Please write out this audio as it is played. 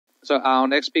So our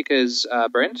next speaker is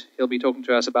Brent. He'll be talking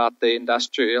to us about the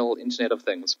industrial Internet of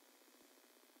Things.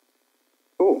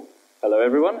 Cool. Hello,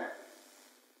 everyone.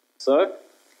 So,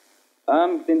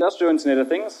 the industrial Internet of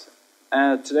Things.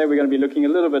 Today we're going to be looking a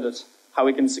little bit at how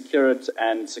we can secure it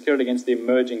and secure it against the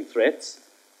emerging threats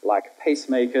like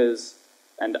pacemakers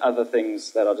and other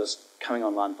things that are just coming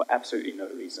online for absolutely no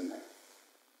reason.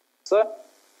 So,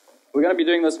 we're going to be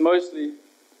doing this mostly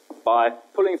by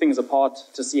pulling things apart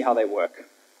to see how they work.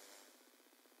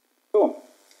 Cool.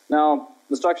 Now,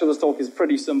 the structure of this talk is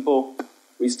pretty simple.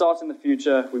 We start in the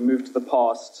future, we move to the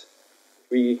past,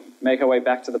 we make our way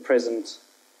back to the present,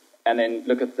 and then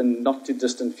look at the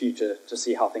not-too-distant future to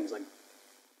see how things are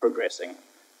progressing.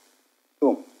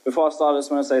 Cool. Before I start, I just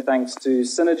want to say thanks to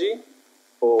Synergy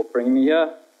for bringing me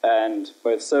here, and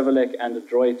both Serverlek and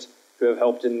Adroit, who have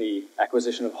helped in the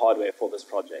acquisition of hardware for this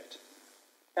project.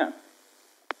 Yeah.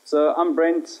 So I'm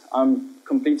Brent. I'm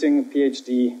completing a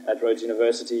PhD at Rhodes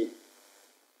University.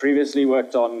 Previously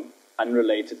worked on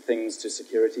unrelated things to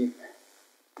security.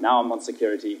 Now I'm on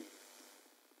security.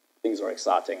 Things are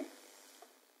exciting.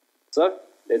 So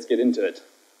let's get into it.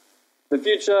 The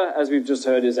future, as we've just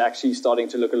heard, is actually starting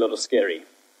to look a little scary.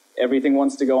 Everything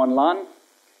wants to go online.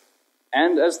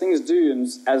 And as things do, and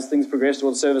as things progress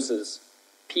towards services,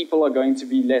 people are going to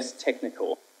be less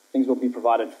technical. Things will be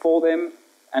provided for them,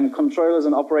 and controllers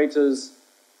and operators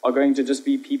are going to just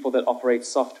be people that operate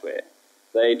software.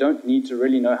 They don't need to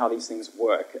really know how these things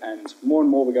work, and more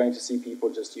we're going to see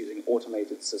people just using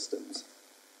automated systems.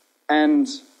 And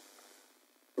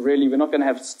really, we're not going to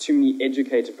have too many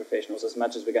educated professionals as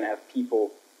much as we're going to have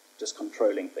people just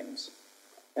controlling things.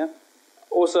 Yeah?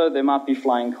 Also, there might be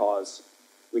flying cars.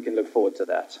 We can look forward to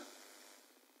that.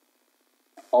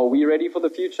 Are we ready for the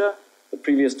future? The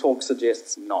previous talk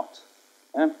suggests not.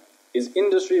 Yeah? Is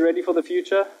industry ready for the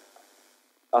future?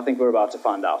 I think we're about to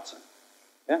find out.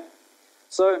 Yeah?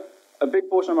 So, a big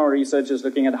portion of our research is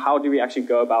looking at how do we actually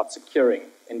go about securing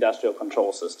industrial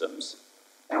control systems.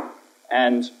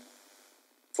 And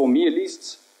for me at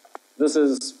least, this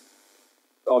is,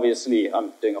 obviously,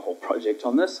 I'm doing a whole project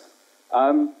on this.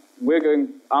 I'm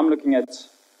looking at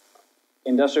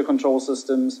industrial control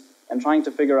systems and trying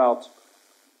to figure out,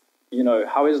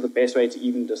 how is the best way to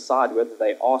even decide whether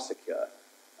they are secure?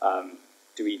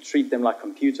 Do we treat them like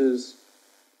computers?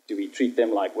 Do we treat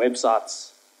them like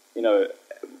websites?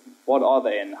 What are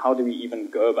they and how do we even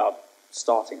go about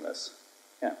starting this?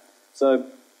 Yeah. So,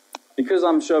 because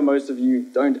I'm sure most of you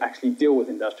don't actually deal with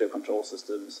industrial control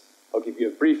systems, I'll give you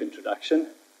a brief introduction.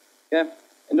 Yeah.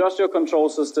 Industrial control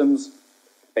systems,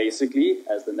 basically,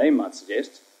 as the name might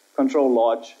suggest, control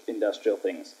large industrial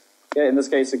things. Yeah, in this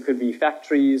case, it could be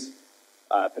factories,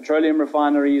 petroleum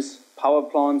refineries, power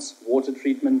plants, water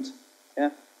treatment, yeah,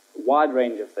 a wide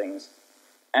range of things.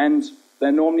 And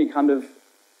they're normally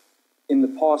in the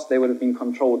past, they would have been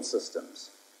controlled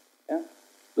systems. Yeah?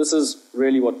 This is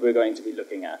really what we're going to be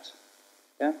looking at.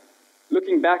 Yeah?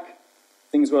 Looking back,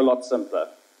 things were a lot simpler.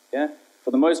 Yeah?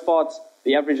 For the most part,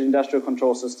 the average industrial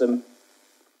control system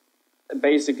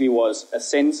basically was a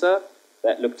sensor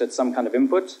that looked at some kind of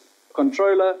input, a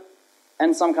controller,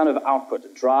 and some kind of output,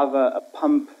 a driver, a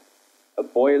pump, a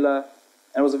boiler,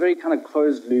 and it was a very kind of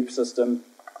closed-loop system,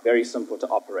 very simple to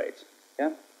operate.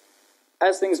 Yeah?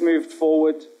 As things moved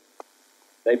forward,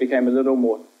 they became a little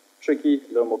more tricky, a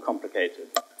little more complicated.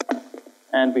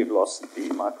 And we've lost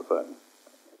the microphone.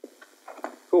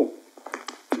 Cool.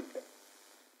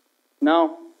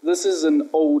 Now, this is an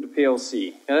old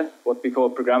PLC, yeah? What we call a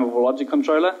programmable logic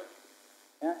controller.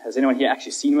 Yeah? Has anyone here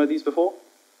actually seen one of these before?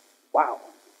 Wow,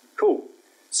 cool.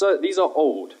 So these are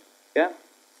old. Yeah?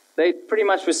 They pretty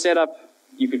much were set up,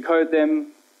 you could code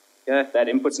them, yeah? They had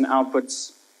inputs and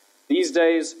outputs. These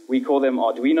days, we call them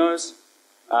Arduinos.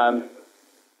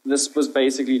 This was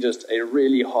basically just a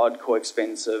really hardcore,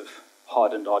 expensive,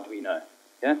 hardened Arduino.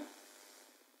 Yeah?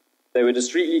 They were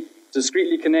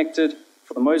discretely connected,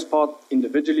 for the most part,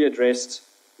 individually addressed,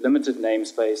 limited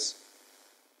namespace.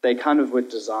 They were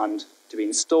designed to be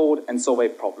installed and solve a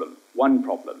problem, one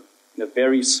problem, in a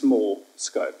very small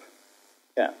scope.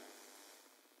 Yeah.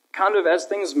 As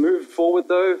things moved forward,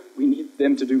 though, we need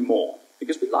them to do more,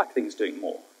 because we like things doing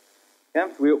more. Yeah?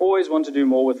 We always want to do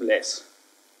more with less.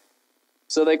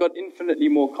 So they got infinitely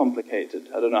more complicated.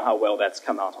 I don't know how well that's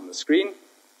come out on the screen.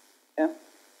 Yeah?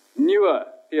 Newer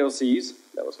PLCs,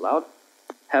 that was loud,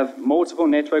 have multiple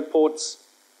network ports.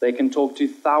 They can talk to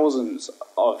thousands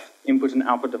of input and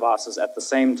output devices at the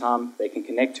same time. They can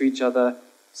connect to each other.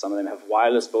 Some of them have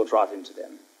wireless built right into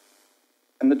them.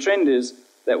 And the trend is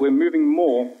that we're moving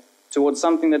more towards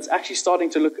something that's actually starting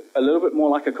to look a little bit more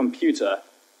like a computer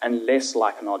and less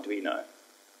like an Arduino.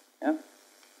 Yeah?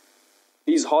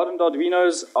 These hardened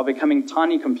Arduinos are becoming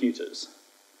tiny computers.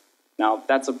 Now,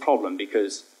 that's a problem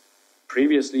because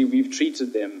previously we've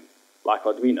treated them like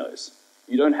Arduinos.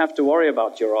 You don't have to worry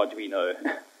about your Arduino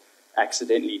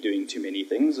accidentally doing too many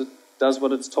things. It does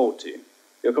what it's told to.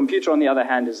 Your computer, on the other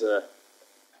hand, is a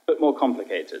bit more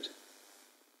complicated.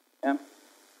 Yeah?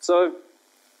 So,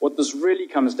 what this really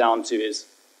comes down to is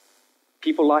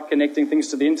people like connecting things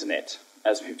to the internet.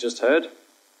 As we've just heard,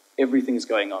 everything's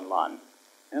going online.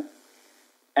 Yeah?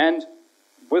 And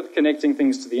with connecting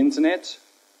things to the internet,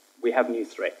 we have new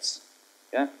threats.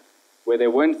 Yeah? Where there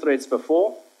weren't threats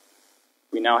before,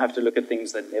 we now have to look at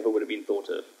things that never would have been thought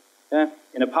of. Yeah?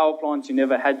 In a power plant, you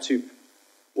never had to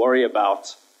worry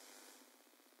about,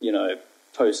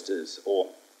 toasters or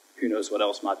who knows what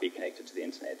else might be connected to the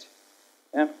internet.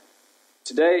 Yeah?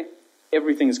 Today,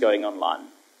 everything's going online.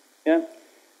 Yeah?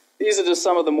 These are just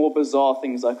some of the more bizarre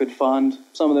things I could find.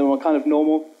 Some of them are kind of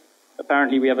normal.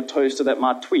 Apparently, we have a toaster that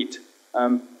might tweet,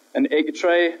 an egg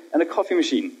tray, and a coffee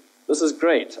machine. This is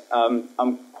great.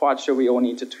 I'm quite sure we all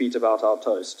need to tweet about our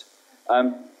toast.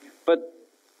 But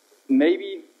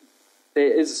maybe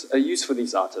there is a use for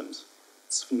these items.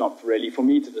 It's not really for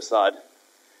me to decide.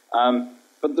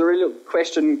 But the real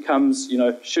question comes,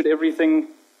 should everything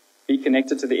be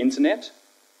connected to the internet?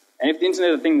 And if the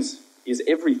Internet of Things is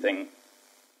everything,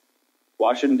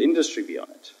 why shouldn't industry be on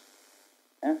it?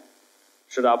 Yeah?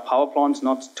 Should our power plant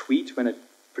not tweet when it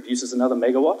produces another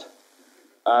megawatt?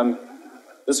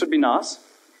 This would be nice.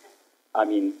 I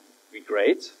mean, it'd be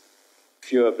great.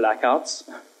 Fewer blackouts.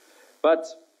 But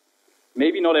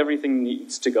maybe not everything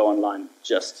needs to go online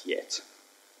just yet.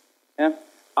 Yeah?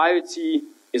 IoT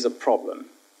is a problem.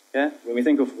 Yeah? When we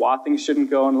think of why things shouldn't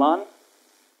go online,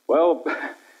 well,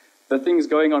 the things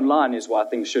going online is why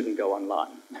things shouldn't go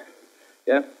online.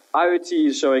 Yeah? IoT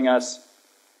is showing us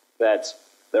that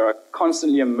there are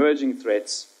constantly emerging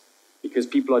threats because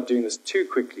people are doing this too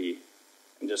quickly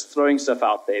and just throwing stuff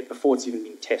out there before it's even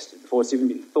been tested, before it's even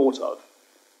been thought of.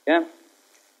 Yeah?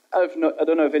 I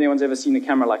don't know if anyone's ever seen a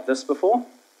camera like this before.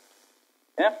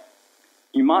 Yeah?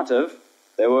 You might have.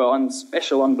 They were on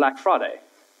special on Black Friday.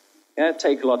 Yeah?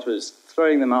 Takealot was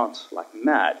throwing them out like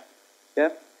mad. Yeah?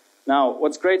 Now,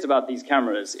 what's great about these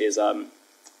cameras is,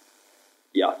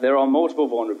 there are multiple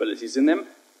vulnerabilities in them.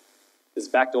 There's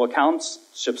backdoor accounts,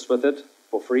 ships with it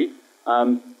for free.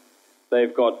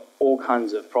 They've got all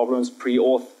kinds of problems.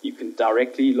 Pre-auth, you can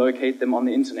directly locate them on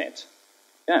the internet.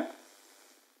 Yeah.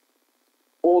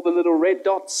 All the little red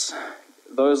dots,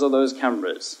 those are those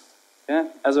cameras. Yeah?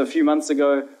 As of a few months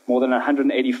ago, more than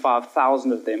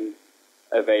 185,000 of them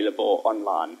available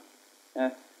online.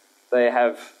 Yeah?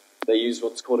 They use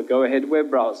what's called a go-ahead web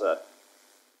browser.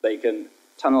 They can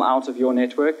tunnel out of your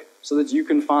network so that you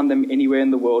can find them anywhere in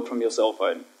the world from your cell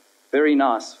phone. Very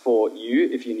nice for you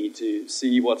if you need to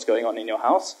see what's going on in your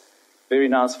house. Very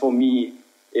nice for me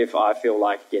if I feel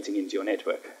like getting into your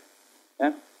network.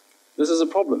 Yeah? This is a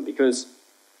problem because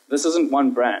this isn't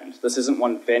one brand. This isn't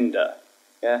one vendor.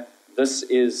 Yeah? This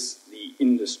is the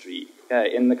industry. Yeah?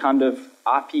 In the kind of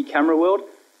IP camera world,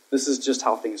 this is just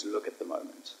how things look at the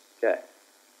moment. Okay?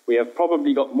 We have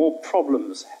probably got more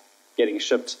problems getting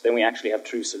shipped than we actually have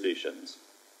true solutions.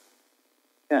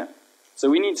 Yeah. So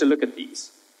we need to look at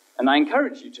these. And I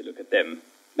encourage you to look at them.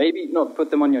 Maybe not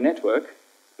put them on your network,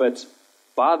 but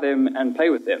buy them and play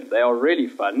with them. They are really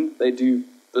fun. They do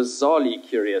bizarrely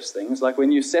curious things. Like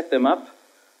when you set them up,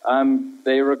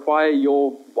 they require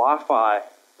your Wi-Fi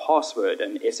password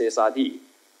and SSID.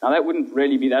 Now that wouldn't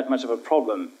really be that much of a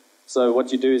problem. So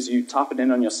what you do is you type it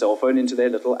in on your cell phone into their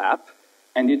little app,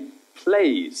 and it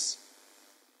plays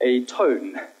a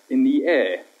tone in the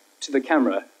air to the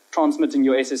camera, transmitting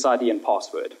your SSID and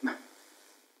password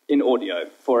in audio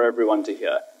for everyone to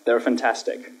hear. They're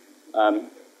fantastic.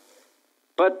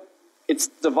 But it's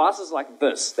devices like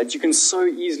this that you can so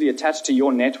easily attach to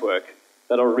your network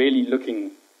that are really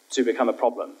looking to become a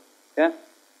problem. Yeah?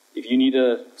 If you need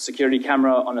a security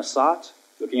camera on a site,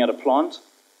 looking at a plant,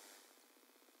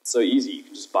 it's so easy. You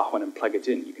can just buy one and plug it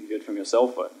in. You can view it from your cell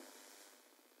phone.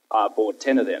 I bought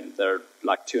 10 of them. They're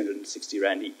like 260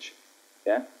 Rand each.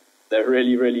 Yeah? They're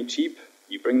really, really cheap.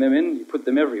 You bring them in, you put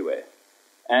them everywhere.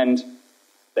 And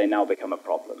they now become a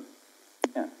problem.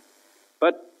 Yeah.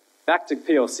 But back to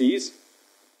PLCs.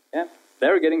 Yeah?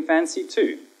 They're getting fancy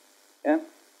too. Yeah?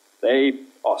 They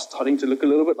are starting to look a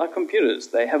little bit like computers.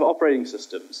 They have operating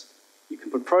systems. You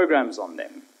can put programs on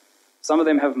them. Some of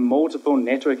them have multiple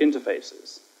network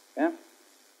interfaces. Yeah?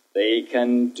 They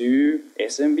can do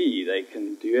SMB. They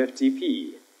can do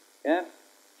FTP. Yeah?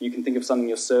 You can think of something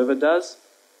your server does.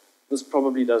 This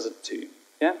probably does it too.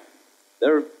 Yeah?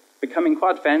 They're becoming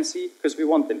quite fancy because we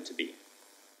want them to be.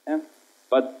 Yeah?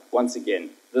 But once again,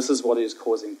 this is what is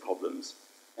causing problems.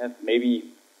 Yeah?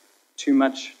 Maybe too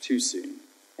much, too soon.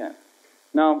 Yeah.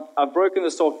 Now, I've broken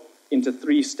this talk into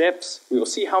 3 steps. We will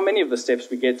see how many of the steps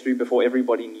we get through before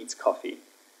everybody needs coffee.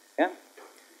 Yeah?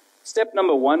 Step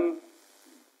number 1,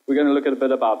 we're going to look at a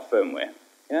bit about firmware.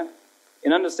 Yeah?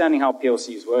 In understanding how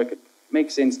PLCs work, it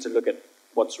makes sense to look at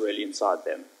what's really inside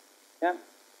them. Yeah?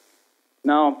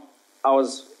 Now, I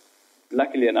was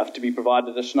lucky enough to be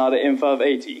provided a Schneider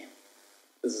M580.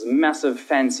 This is a massive,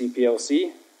 fancy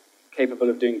PLC, capable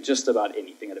of doing just about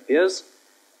anything, it appears.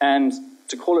 And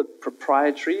to call it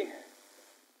proprietary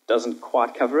doesn't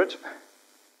quite cover it.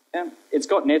 Yeah? It's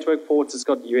got network ports, it's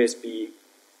got USB,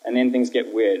 and then things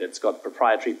get weird. It's got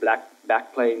proprietary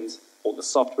backplanes, all the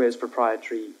software is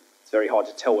proprietary. It's very hard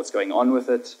to tell what's going on with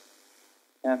it.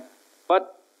 Yeah?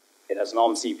 But it has an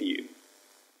ARM CPU.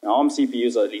 Now, ARM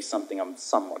CPUs are at least something I'm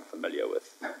somewhat familiar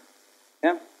with.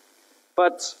 Yeah?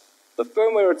 But the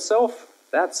firmware itself,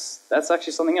 that's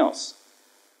actually something else.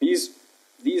 These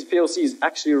PLCs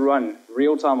actually run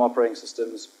real-time operating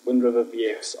systems, Wind River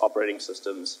VX operating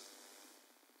systems.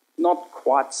 Not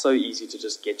quite so easy to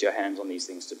just get your hands on these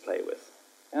things to play with.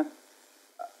 Yeah?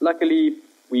 Luckily,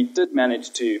 we did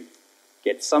manage to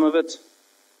get some of it.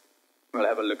 We'll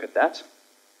have a look at that.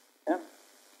 Yeah?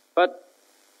 But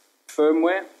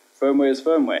firmware is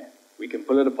firmware. We can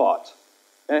pull it apart.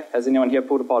 Yeah? Has anyone here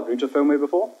pulled apart router firmware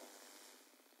before?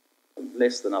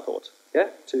 Less than I thought. Yeah?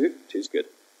 2? 2's good.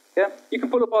 Yeah? You can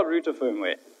pull apart router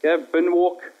firmware. Yeah?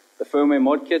 Binwalk, the firmware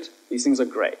mod kit, these things are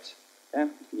great. Yeah?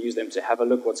 You can use them to have a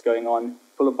look what's going on,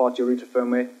 pull apart your router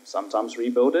firmware, sometimes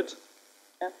rebuild it.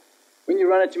 Yeah? When you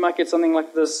run it, you might get something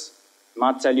like this. It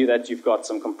might tell you that you've got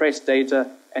some compressed data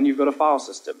and you've got a file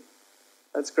system.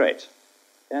 That's great.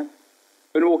 Yeah?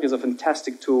 Binwalk is a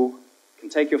fantastic tool. You can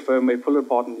take your firmware, pull it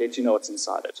apart, and let you know what's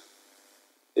inside it.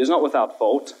 It is not without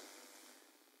fault.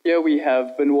 Here we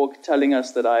have Binwalk telling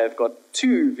us that I have got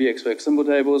 2 VxWorks symbol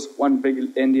tables, one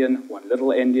big endian, one little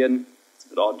endian. It's a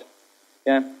bit odd.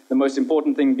 Yeah? The most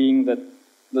important thing being that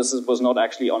this was not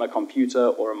actually on a computer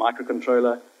or a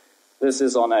microcontroller. This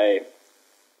is on a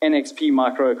NXP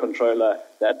microcontroller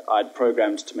that I'd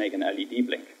programmed to make an LED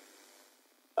blink.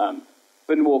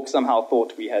 Binwalk somehow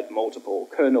thought we had multiple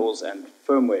kernels and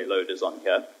firmware loaders on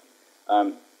here.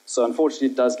 So unfortunately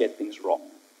it does get things wrong.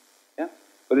 Yeah?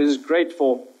 But it is great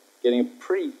for getting a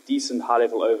pretty decent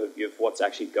high-level overview of what's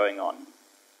actually going on.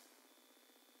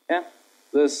 Yeah?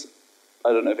 This, I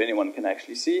don't know if anyone can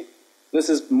actually see, this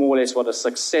is more or less what a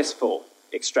successful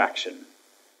extraction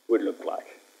would look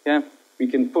like. Yeah? We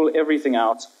can pull everything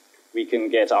out. We can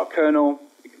get our kernel.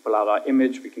 We can pull out our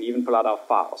image. We can even pull out our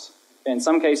files. In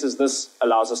some cases, this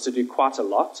allows us to do quite a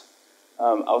lot.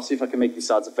 I'll see if I can make these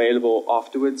slides available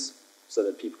afterwards so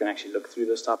that people can actually look through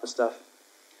this type of stuff.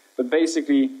 But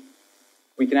basically,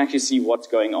 we can actually see what's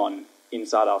going on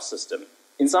inside our system.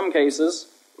 In some cases,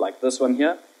 like this one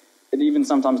here, it even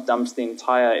sometimes dumps the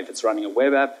entire, if it's running a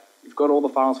web app, you've got all the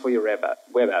files for your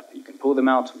web app. You can pull them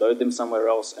out, load them somewhere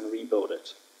else, and rebuild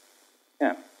it.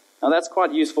 Yeah. Now that's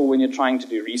quite useful when you're trying to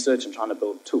do research and trying to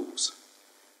build tools.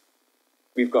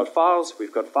 We've got files,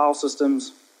 we've got file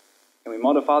systems. Can we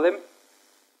modify them?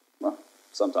 Well,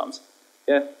 sometimes.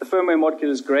 Yeah, the firmware mod kit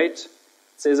is great. It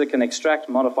says it can extract,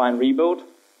 modify, and rebuild.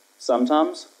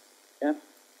 Sometimes. Yeah.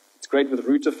 It's great with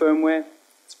router firmware.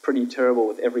 It's pretty terrible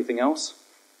with everything else.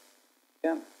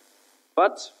 Yeah.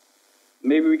 But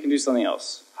maybe we can do something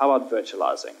else. How about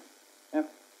virtualizing? Yeah.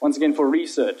 Once again, for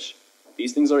research,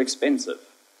 these things are expensive.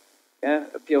 Yeah.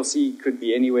 A PLC could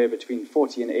be anywhere between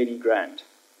 40 and 80 grand.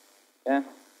 Yeah.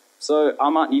 So I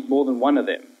might need more than one of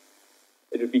them.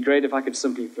 It would be great if I could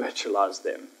simply virtualize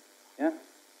them. Yeah.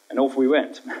 And off we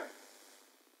went.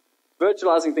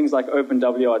 Virtualizing things like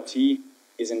OpenWRT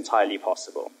is entirely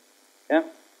possible. Yeah?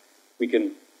 We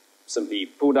can simply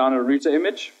pull down a router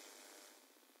image,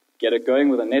 get it going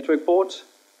with a network port,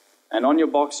 and on your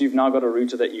box you've now got a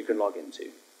router that you can log into.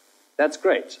 That's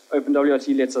great.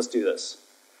 OpenWRT lets us do this.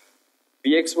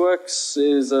 VxWorks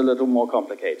is a little more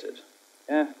complicated.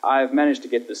 Yeah? I've managed to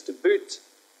get this to boot.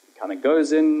 It kind of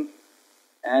goes in,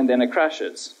 and then it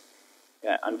crashes.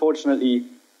 Yeah, unfortunately,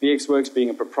 VxWorks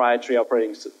being a proprietary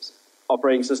operating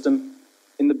system,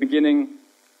 in the beginning,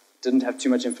 didn't have too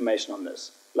much information on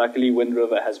this. Luckily, Wind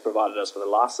River has provided us with a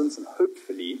license, and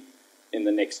hopefully, in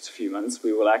the next few months,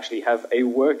 we will actually have a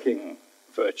working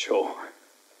virtual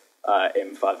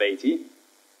M580.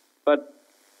 But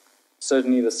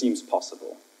certainly, this seems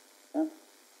possible. Yeah?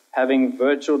 Having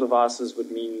virtual devices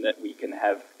would mean that we can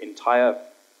have entire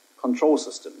control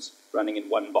systems running in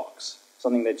one box,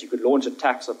 something that you could launch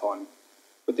attacks upon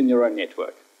within your own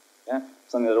network. Yeah?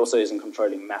 Something that also isn't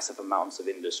controlling massive amounts of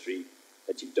industry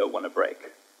that you don't want to break.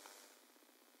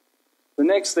 The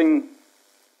next thing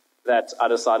that I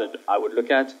decided I would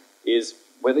look at is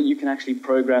whether you can actually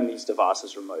program these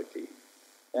devices remotely.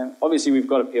 And obviously, we've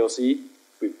got a PLC.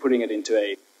 We're putting it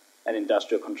into an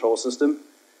industrial control system.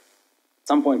 At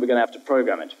some point, we're going to have to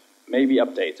program it, maybe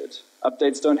update it.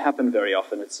 Updates don't happen very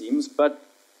often, it seems, but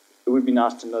it would be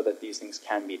nice to know that these things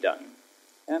can be done.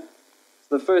 Yeah?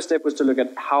 So the first step was to look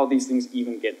at how these things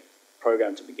even get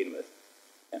programmed to begin with.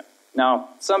 Yeah. Now,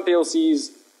 some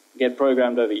PLCs get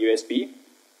programmed over USB.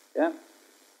 Yeah?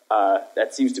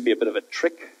 That seems to be a bit of a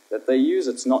trick that they use.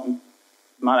 It's not,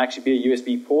 might actually be a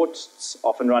USB port. It's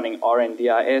often running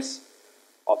RNDIS,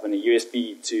 often a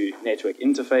USB to network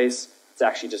interface. It's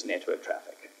actually just network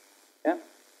traffic. Yeah?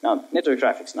 Now, network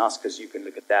traffic's nice because you can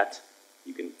look at that.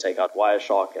 You can take out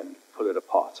Wireshark and pull it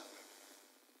apart.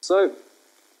 So,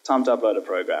 time to upload a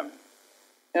program.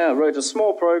 Yeah, I wrote a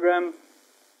small program.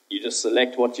 You just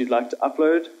select what you'd like to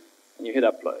upload, and you hit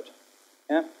upload.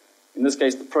 Yeah? In this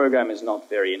case, the program is not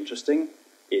very interesting.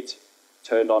 It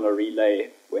turned on a relay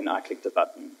when I clicked a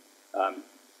button.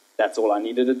 That's all I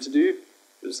needed it to do.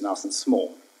 It was nice and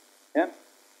small. Yeah?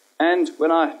 And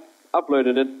when I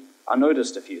uploaded it, I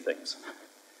noticed a few things.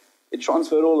 It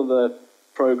transferred all of the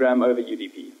program over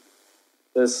UDP.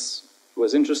 This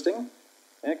was interesting,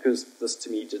 because this to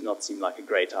me did not seem like a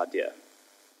great idea.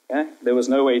 Yeah? There was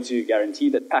no way to guarantee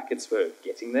that packets were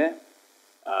getting there,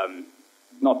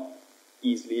 not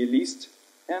easily at least,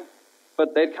 yeah?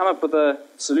 But they'd come up with a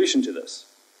solution to this.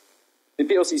 The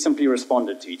PLC simply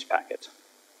responded to each packet,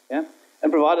 yeah?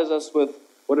 And provided us with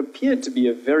what appeared to be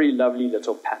a very lovely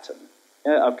little pattern.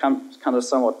 Yeah, I've kind of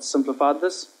somewhat simplified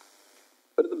this,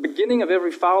 but at the beginning of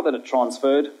every file that it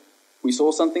transferred, we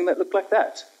saw something that looked like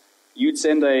that. You'd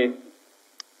send a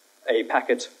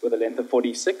packet with a length of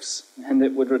 46, and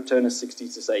it would return a 60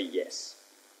 to say yes.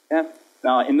 Yeah?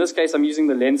 Now, in this case, I'm using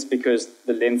the lengths because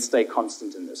the lengths stay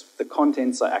constant in this. The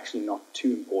contents are actually not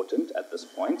too important at this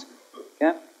point.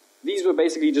 Yeah? These were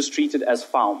basically just treated as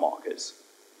file markers.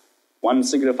 One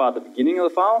signified the beginning of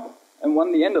the file, and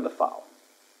one the end of the file.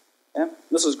 Yeah?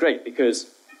 This was great because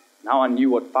now I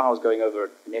knew what files going over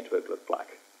a network looked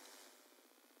like.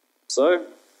 So,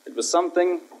 it was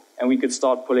something, and we could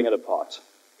start pulling it apart.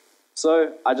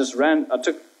 So, I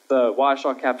took the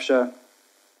Wireshark capture,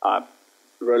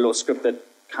 wrote a little script that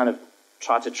kind of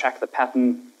tried to track the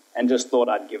pattern and just thought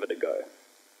I'd give it a go.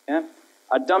 Yeah?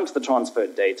 I dumped the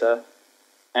transferred data,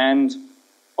 and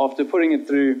after putting it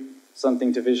through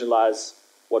something to visualize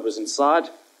what was inside,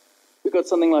 we got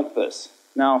something like this.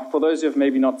 Now, for those who have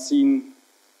maybe not seen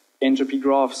entropy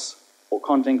graphs or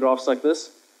content graphs like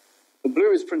this, the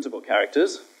blue is printable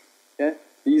characters. Okay?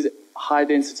 These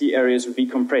high-density areas would be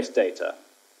compressed data.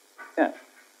 Yeah.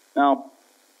 Now,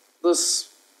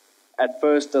 this at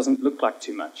first doesn't look like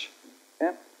too much.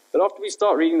 Yeah? But after we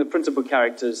start reading the printable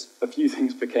characters, a few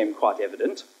things became quite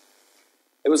evident.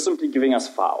 It was simply giving us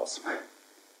files.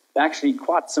 It actually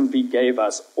quite simply gave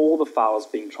us all the files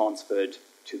being transferred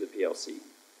to the PLC.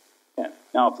 Yeah.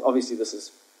 Now, obviously, this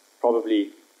is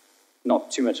probably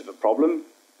not too much of a problem.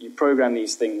 You program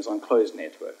these things on closed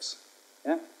networks.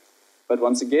 Yeah? But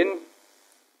once again,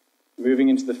 moving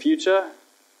into the future,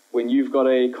 when you've got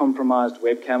a compromised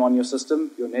webcam on your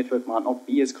system, your network might not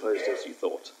be as closed as you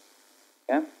thought.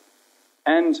 Yeah?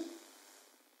 And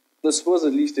this was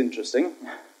at least interesting.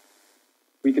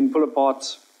 We can pull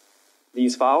apart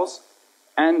these files,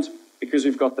 and because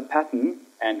we've got the pattern,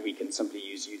 and we can simply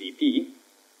use UDP,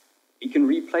 we can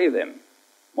replay them,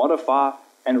 modify,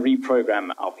 and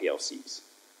reprogram our PLCs,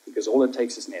 because all it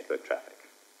takes is network traffic.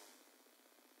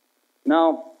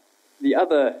 Now, the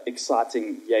other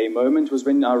exciting yay moment was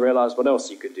when I realized what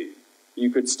else you could do. You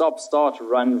could stop, start,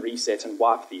 run, reset, and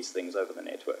wipe these things over the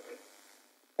network.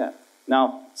 Yeah.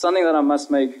 Now, something that I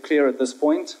must make clear at this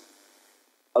point,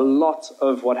 a lot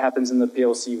of what happens in the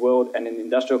PLC world and in the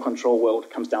industrial control world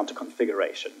comes down to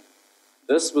configuration.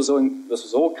 This was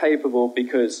all capable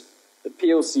because the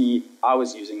PLC I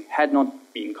was using had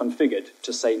not been configured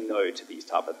to say no to these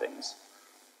type of things.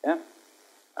 Yeah?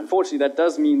 Unfortunately, that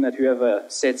does mean that whoever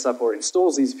sets up or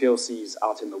installs these PLCs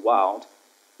out in the wild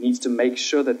needs to make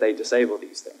sure that they disable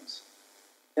these things.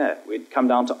 Yeah, we'd come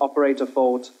down to operator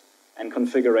fault and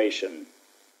configuration.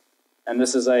 And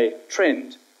this is a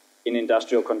trend in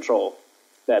industrial control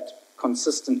that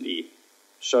consistently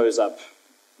shows up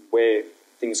where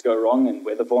things go wrong and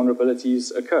where the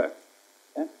vulnerabilities occur.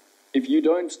 Yeah? If you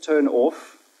don't turn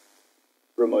off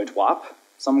remote wipe,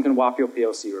 someone can wipe your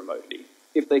PLC remotely,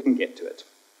 if they can get to it.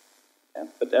 Yeah?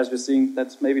 But as we're seeing,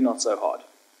 that's maybe not so hard.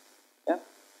 Yeah?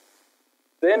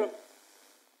 Then,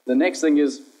 the next thing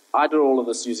is, I did all of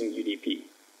this using UDP.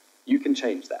 You can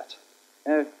change that.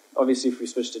 Obviously, if we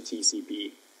switch to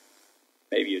TCP,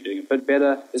 maybe you're doing a bit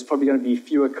better. There's probably going to be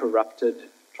fewer corrupted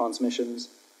transmissions.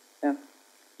 Yeah.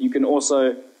 You can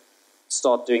also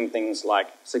start doing things like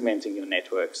segmenting your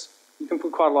networks. You can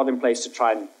put quite a lot in place to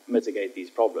try and mitigate these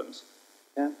problems.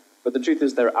 Yeah. But the truth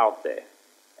is they're out there,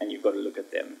 and you've got to look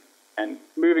at them. And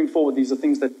moving forward, these are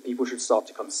things that people should start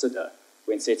to consider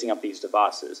when setting up these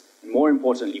devices, and more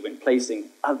importantly, when placing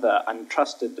other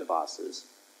untrusted devices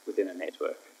within a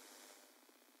network.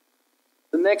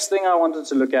 The next thing I wanted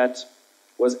to look at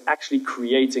was actually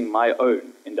creating my own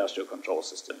industrial control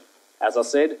system. As I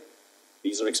said,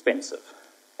 these are expensive.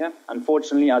 Yeah?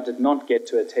 Unfortunately, I did not get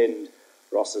to attend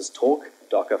Ross's talk,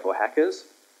 Docker for Hackers.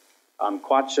 I'm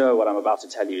quite sure what I'm about to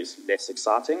tell you is less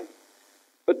exciting.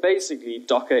 But basically,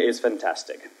 Docker is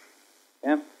fantastic.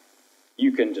 Yeah?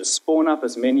 You can just spawn up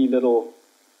as many little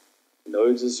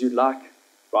nodes as you'd like,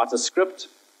 write a script,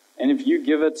 and if you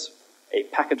give it a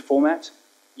packet format,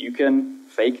 you can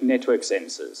fake network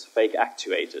sensors, fake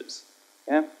actuators.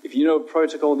 Yeah? If you know what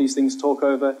protocol these things talk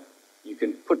over, you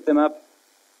can put them up,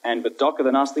 and with Docker,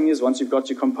 the nice thing is, once you've got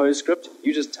your compose script,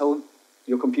 you just tell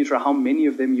your computer how many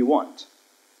of them you want.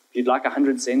 If you'd like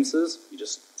 100 sensors, you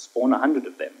just spawn 100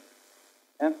 of them.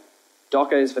 Yeah?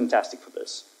 Docker is fantastic for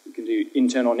this. You can do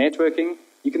internal networking.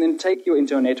 You can then take your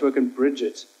internal network and bridge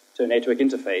it to a network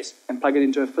interface and plug it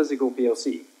into a physical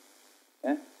PLC.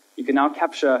 Yeah? You can now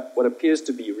capture what appears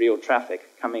to be real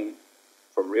traffic coming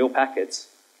from real packets,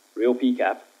 real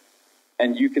PCAP,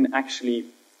 and you can actually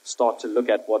start to look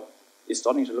at what is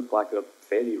starting to look like a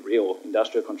fairly real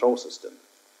industrial control system.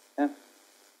 Yeah?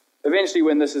 Eventually,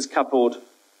 when this is coupled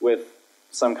with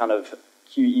some kind of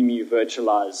QEMU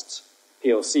virtualized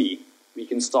PLC, we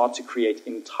can start to create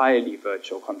entirely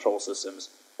virtual control systems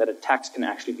that attacks can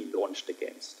actually be launched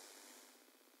against.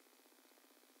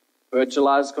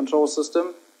 Virtualized control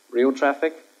system, real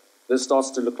traffic, this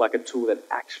starts to look like a tool that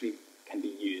actually can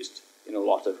be used in a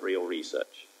lot of real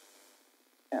research.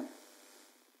 Yeah.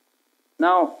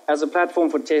 Now, as a platform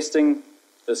for testing,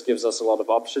 this gives us a lot of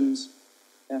options.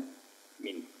 Yeah. I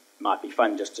mean, it might be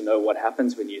fun just to know what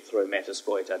happens when you throw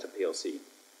Metasploit at a PLC.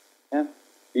 Yeah.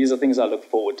 These are things I look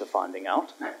forward to finding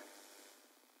out.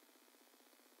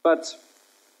 But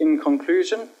in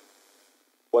conclusion,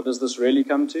 what does this really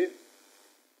come to?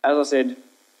 As I said,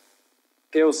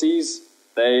 PLCs,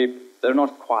 they're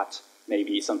not quite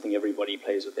maybe something everybody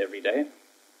plays with every day.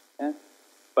 Yeah?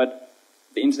 But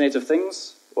the Internet of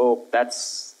Things, well,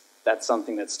 that's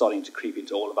something that's starting to creep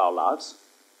into all of our lives.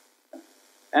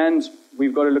 And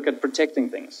we've got to look at protecting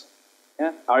things.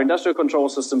 Yeah? Our industrial control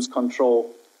systems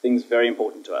control things very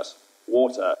important to us.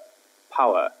 Water,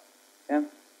 power. Yeah?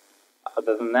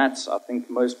 Other than that, I think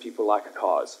most people like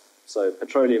cars. So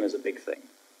petroleum is a big thing.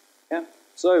 Yeah?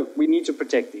 So we need to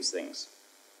protect these things.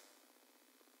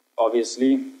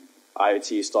 Obviously,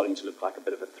 IoT is starting to look like a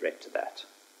bit of a threat to that.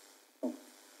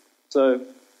 So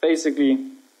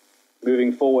basically,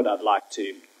 moving forward, I'd like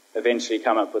to eventually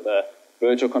come up with a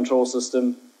virtual control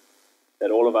system that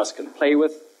all of us can play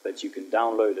with, that you can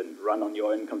download and run on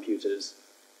your own computers,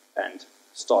 and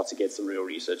start to get some real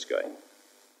research going.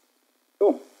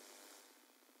 Cool.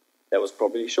 That was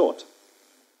probably short.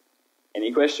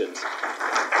 Any questions?